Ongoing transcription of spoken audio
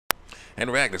And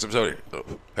we're back. Next episode. Oh,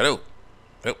 hello.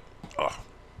 Oh. Oh.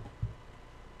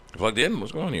 Plugged in?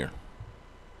 What's going on here?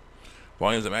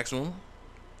 Volume's at maximum?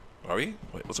 Are we?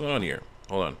 Wait, what's going on here?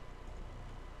 Hold on.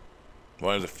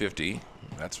 Volume's at 50.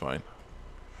 That's fine.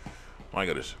 My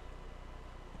goodness.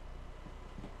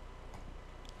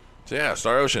 So yeah,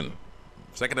 Star Ocean.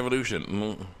 Second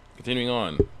evolution. Continuing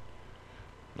on.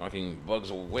 Knocking bugs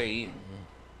away.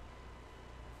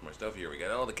 My stuff here. We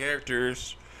got all the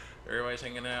characters. Everybody's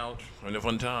hanging out. Having a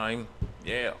fun time.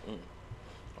 Yeah.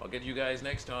 I'll get you guys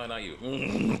next time. Not you.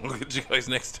 I'll get you guys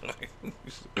next time.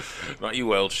 Not you,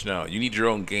 Welch. No. You need your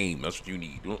own game. That's what you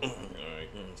need. Alright.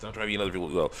 Stop trying to be in other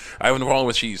people's. Well, I have no problem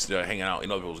with she's hanging out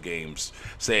in other people's games,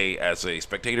 say as a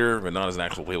spectator, but not as an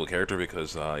actual playable character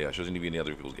because, yeah, she doesn't need to be in the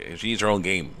other people's games. She needs her own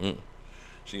game.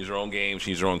 She needs her own game. She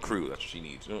needs her own crew. That's what she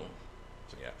needs. So,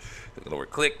 yeah. Lower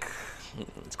click.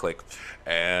 Let's click.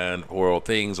 And poor old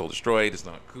things all destroyed. It's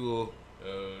not cool.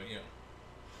 Yeah.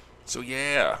 So,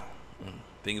 yeah.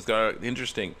 Things got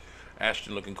interesting.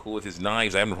 Ashton looking cool with his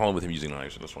knives. I have no problem with him using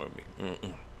knives. So that's what I mean.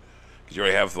 Because you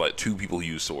already have like two people who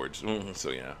use swords.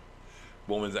 So yeah,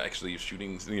 Woman's actually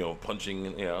shooting,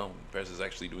 punching. Press is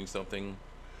actually doing something.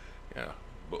 Yeah,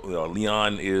 but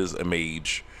Leon is a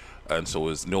mage, and so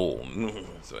is Noel.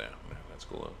 So yeah, that's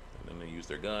cool. And then they use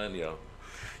their gun.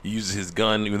 He uses his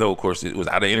gun, even though of course it was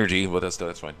out of energy. But that's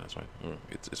fine. That's fine.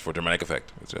 It's for dramatic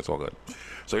effect. It's all good.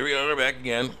 So here we are, we're back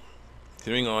again.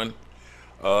 Continuing on.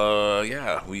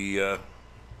 Yeah, we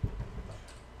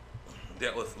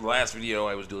dealt with the last video.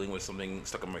 I was dealing with something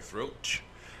stuck in my throat,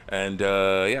 and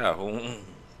yeah, well,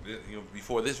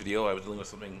 before this video, I was dealing with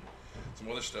some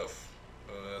other stuff.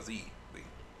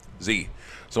 Z,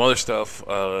 some other stuff.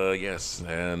 Yes,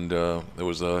 and there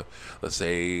was let's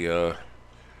say,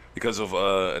 because of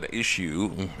an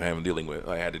issue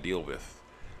I had to deal with.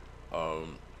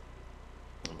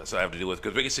 So I have to deal with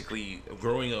because basically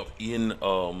growing up in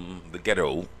the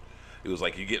ghetto, it was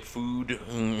like you get food,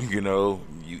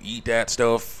 you eat that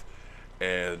stuff,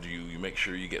 and you make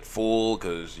sure you get full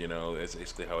because that's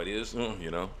basically how it is.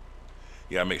 You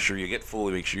gotta make sure you get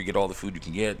full, make sure you get all the food you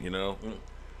can get.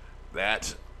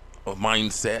 That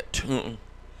mindset.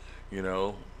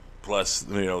 Plus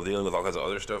dealing with all kinds of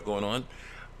other stuff going on,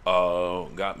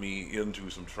 got me into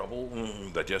some trouble,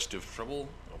 digestive trouble.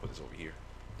 I'll put this over here.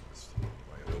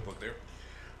 Notebook there.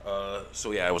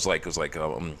 So yeah, it was like I'm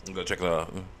gonna check my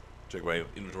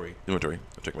inventory.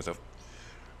 Check myself.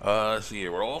 So yeah,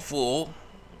 we're all full.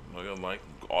 Like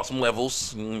awesome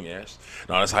levels. Yes,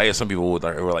 not as high as some people would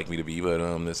like me to be, but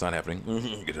it's not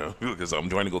happening. Because I'm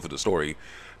trying to go through the story,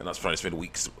 and I was trying to spend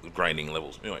weeks grinding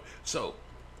levels. Anyway, so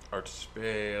art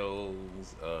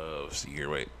spells. See here,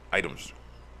 wait, items.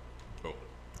 Oh,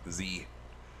 Z.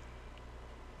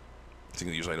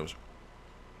 Single use items.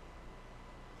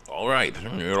 All right,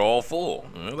 you're all full.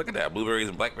 Look at that, blueberries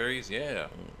and blackberries. Yeah,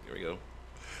 here we go.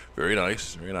 Very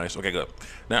nice, very nice. Okay, good.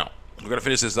 Now we're gonna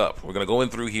finish this up. We're gonna go in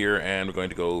through here, and we're going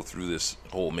to go through this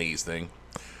whole maze thing,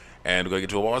 and we're gonna get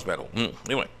to a boss battle.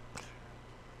 Anyway,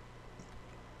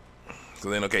 so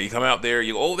then, okay, you come out there.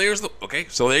 There's the. Okay,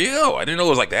 so there you go. I didn't know it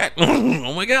was like that.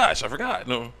 Oh my gosh, I forgot.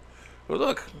 No, oh,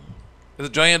 look, it's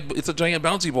a giant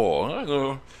bouncy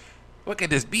ball. What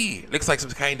could this be? Looks like some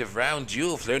kind of round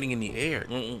jewel floating in the air.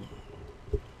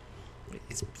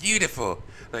 It's beautiful.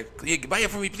 Like, can you buy it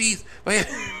for me, please? Buy it.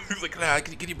 He's like,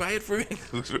 can you buy it for me?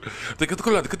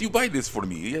 Could you buy this for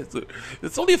me? Yes,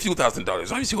 it's only a few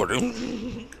 $1,000s. I'm sure.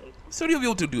 So you'll be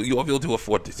able to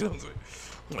afford this.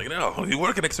 Like, no, you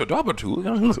work an extra job or two.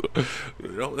 He's like,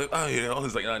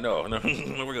 no,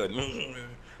 we're good.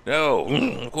 No,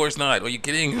 of course not. Are you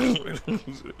kidding?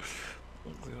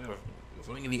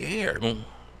 Floating in the air.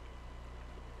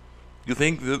 You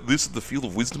think that this is the Field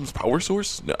of Wisdom's power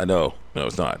source? No,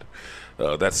 it's not.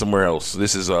 That's somewhere else.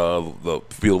 This is the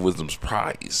Field of Wisdom's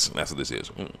prize. That's what this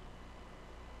is.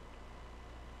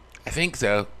 I think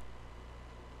so.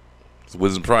 It's the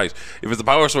Wisdom prize. If it's the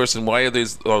power source, then why are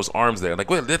those arms there? Like,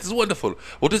 well, that is wonderful.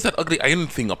 What is that ugly iron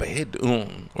thing up ahead?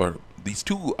 Or these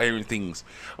two iron things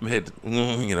up ahead?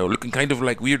 Looking kind of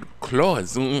like weird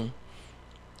claws.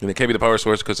 And it can't be the power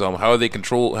source because how are they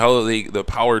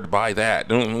powered by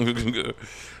that?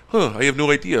 I have no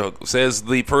idea. Says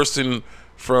the person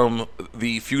from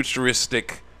the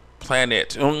futuristic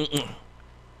planet.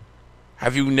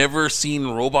 Have you never seen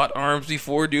robot arms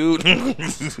before, dude?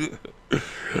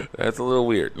 That's a little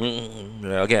weird.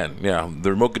 Again, yeah, the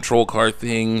remote control car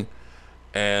thing.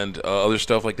 and other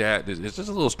stuff like that. It's just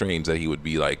a little strange that he would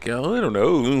be like, oh, I don't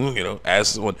know, as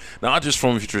someone not just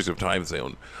from Futuristic Time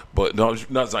Zone, but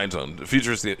not Time Zone, the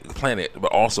Futuristic Planet,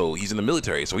 but also he's in the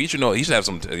military, so he should know. He should have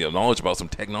some knowledge about some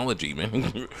technology,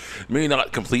 man. Maybe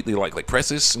not completely like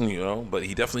Presses, but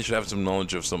he definitely should have some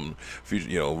knowledge of some,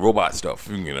 robot stuff,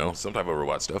 some type of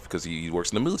robot stuff, because he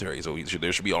works in the military. So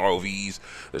there should be ROVs,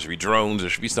 there should be drones, there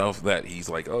should be stuff that he's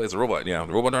like, oh, it's a robot, the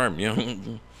robot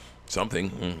arm, something.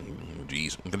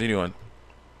 Jeez, continue on.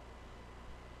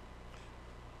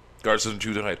 Guard system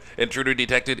 2 denied. Intruder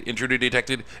detected. Intruder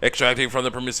detected. Extracting from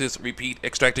the premises. Repeat.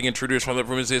 Extracting intruders from the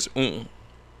premises.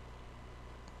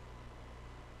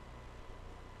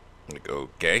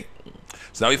 Okay.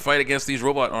 So now we fight against these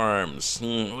robot arms.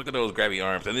 Look at those grabby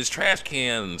arms. And these trash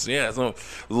cans. Yeah, so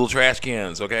little trash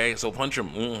cans, okay? So punch them.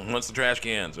 Punch the trash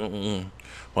cans.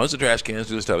 Once the trash cans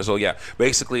do the stuff. So yeah,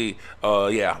 basically,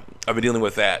 I've been dealing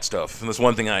with that stuff. And that's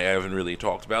one thing I haven't really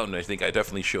talked about, and I think I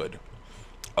definitely should.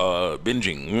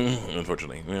 Binging,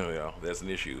 unfortunately. Yeah, that's an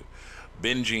issue.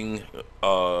 Binging,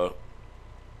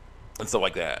 and stuff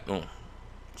like that. So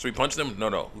we punch them?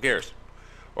 No, who cares?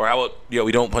 Or how about,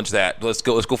 we don't punch that. Let's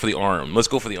go for the arm. Let's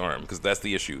go for the arm, because that's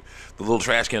the issue. The little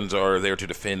trash cans are there to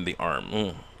defend the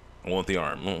arm. I want the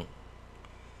arm.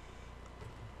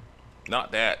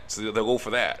 Not that. So they'll go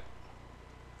for that.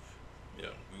 Yeah,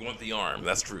 we want the arm.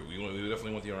 That's true. We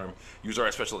definitely want the arm. Use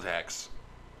our special attacks.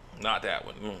 Not that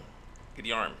one. Get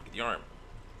the arm. Get the arm.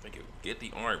 Thank you. Get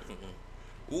the arm.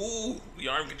 Ooh, the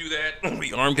arm can do that.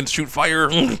 The arm can shoot fire.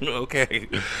 Okay.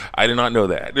 I did not know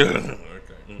that.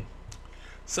 Okay.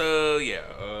 So, yeah.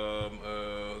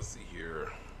 Let's see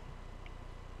here.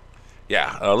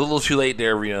 Yeah, a little too late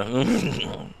there,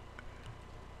 Rena.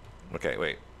 Okay,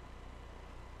 wait.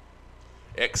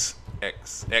 X.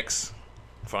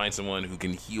 Find someone who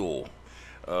can heal.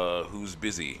 Who's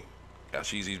busy. Yeah,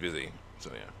 he's busy.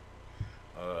 So, yeah.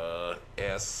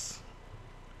 S.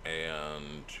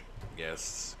 And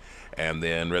yes. And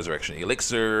then Resurrection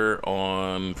Elixir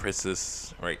on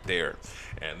Princess right there.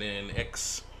 And then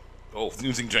X. Oh,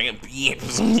 using giant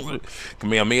beams.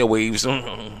 Kamehameha waves.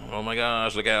 Oh my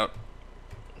gosh, look out.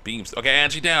 Beams. Okay,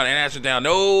 and she's down.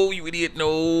 No, you idiot.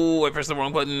 No, I pressed the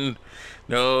wrong button.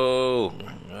 No.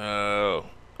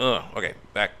 Okay,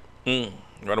 back.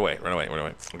 Run away.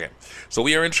 Okay, so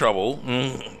we are in trouble.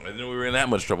 I didn't know we were in that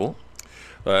much trouble.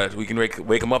 But we can wake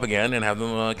them up again and have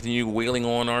them continue wailing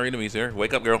on our enemies there.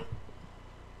 Wake up, girl.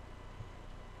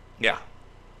 Yeah.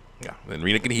 Then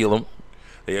Rena can heal them.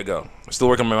 There you go. I'm still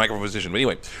working on my microphone position. But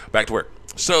anyway, back to work.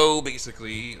 So,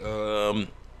 basically, A.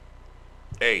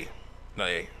 Not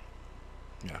A.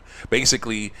 Yeah.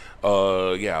 Basically,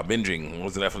 binging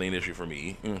was definitely an issue for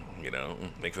me.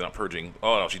 Thanks for not purging.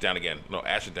 Oh, no, she's down again. No,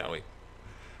 Ash is down. Wait.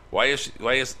 Why is,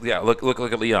 look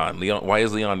at Leon. Why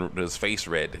is his face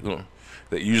red?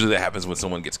 That usually happens when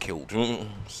someone gets killed.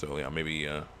 So, yeah, maybe,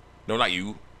 no, not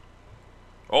you.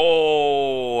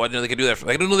 Oh, I didn't know they could do that.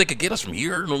 I didn't know they could get us from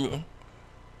here.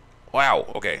 Wow.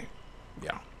 Okay.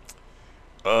 Yeah.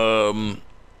 Oh.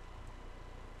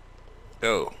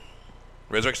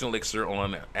 Resurrection Elixir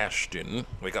on Ashton.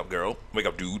 Wake up, girl. Wake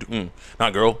up, dude.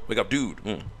 Not girl. Wake up,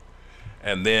 dude.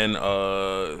 And then,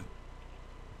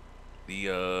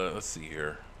 let's see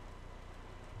here.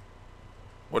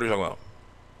 What are we talking about?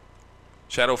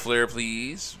 Shadow Flare,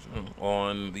 please.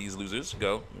 On these losers.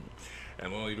 Go.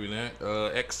 And while you're doing that,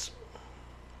 X.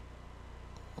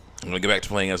 I'm going to get back to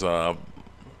playing as,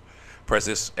 press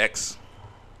this, X.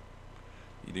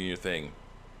 You do your thing.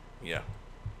 Yeah.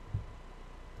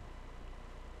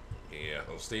 Yeah,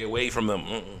 I'll stay away from them.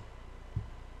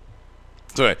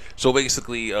 Sorry. So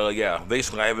basically,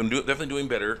 basically I've been definitely doing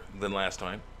better than last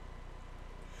time.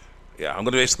 Yeah, I'm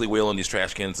gonna basically wail on these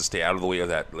trash cans to stay out of the way of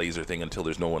that laser thing until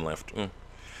there's no one left.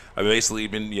 I've basically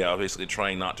been,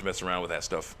 trying not to mess around with that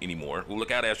stuff anymore. Ooh,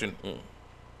 look out, Ashton.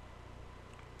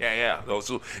 Yeah. Oh,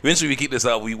 so eventually, we keep this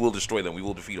up, we will destroy them. We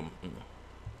will defeat them.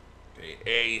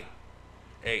 Okay,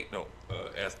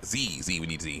 S, Z. We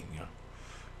need Z. Yeah.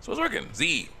 So it's working.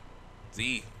 Z.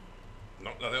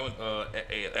 No, not that one.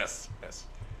 S.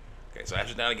 Okay, so Ash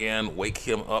is down again. Wake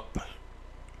him up.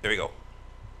 There we go.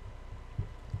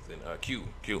 Then Q.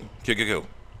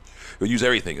 We'll use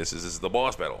everything. This is the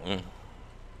boss battle.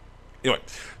 Anyway,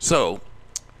 so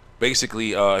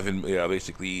basically, so I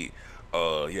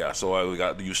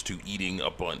got used to eating a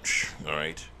bunch. All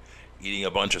right. Eating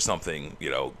a bunch of something,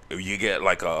 you get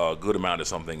like a good amount of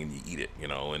something and you eat it,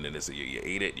 and then you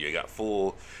ate it, you got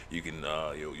full, you can,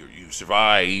 you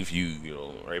survive,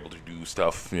 you are able to do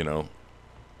stuff,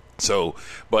 So,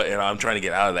 and I'm trying to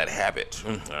get out of that habit,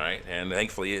 all right, and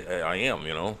thankfully I am,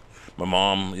 My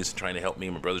mom is trying to help me.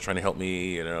 My brother's trying to help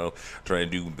me. You know, trying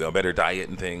to do a better diet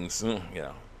and things. You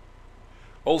know.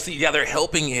 Oh, see, yeah, they're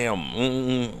helping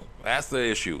him. That's the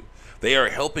issue. They are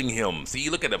helping him. See,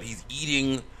 look at him. He's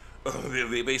eating.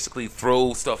 They basically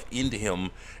throw stuff into him,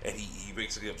 and he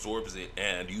basically absorbs it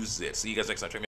and uses it. See you guys next time.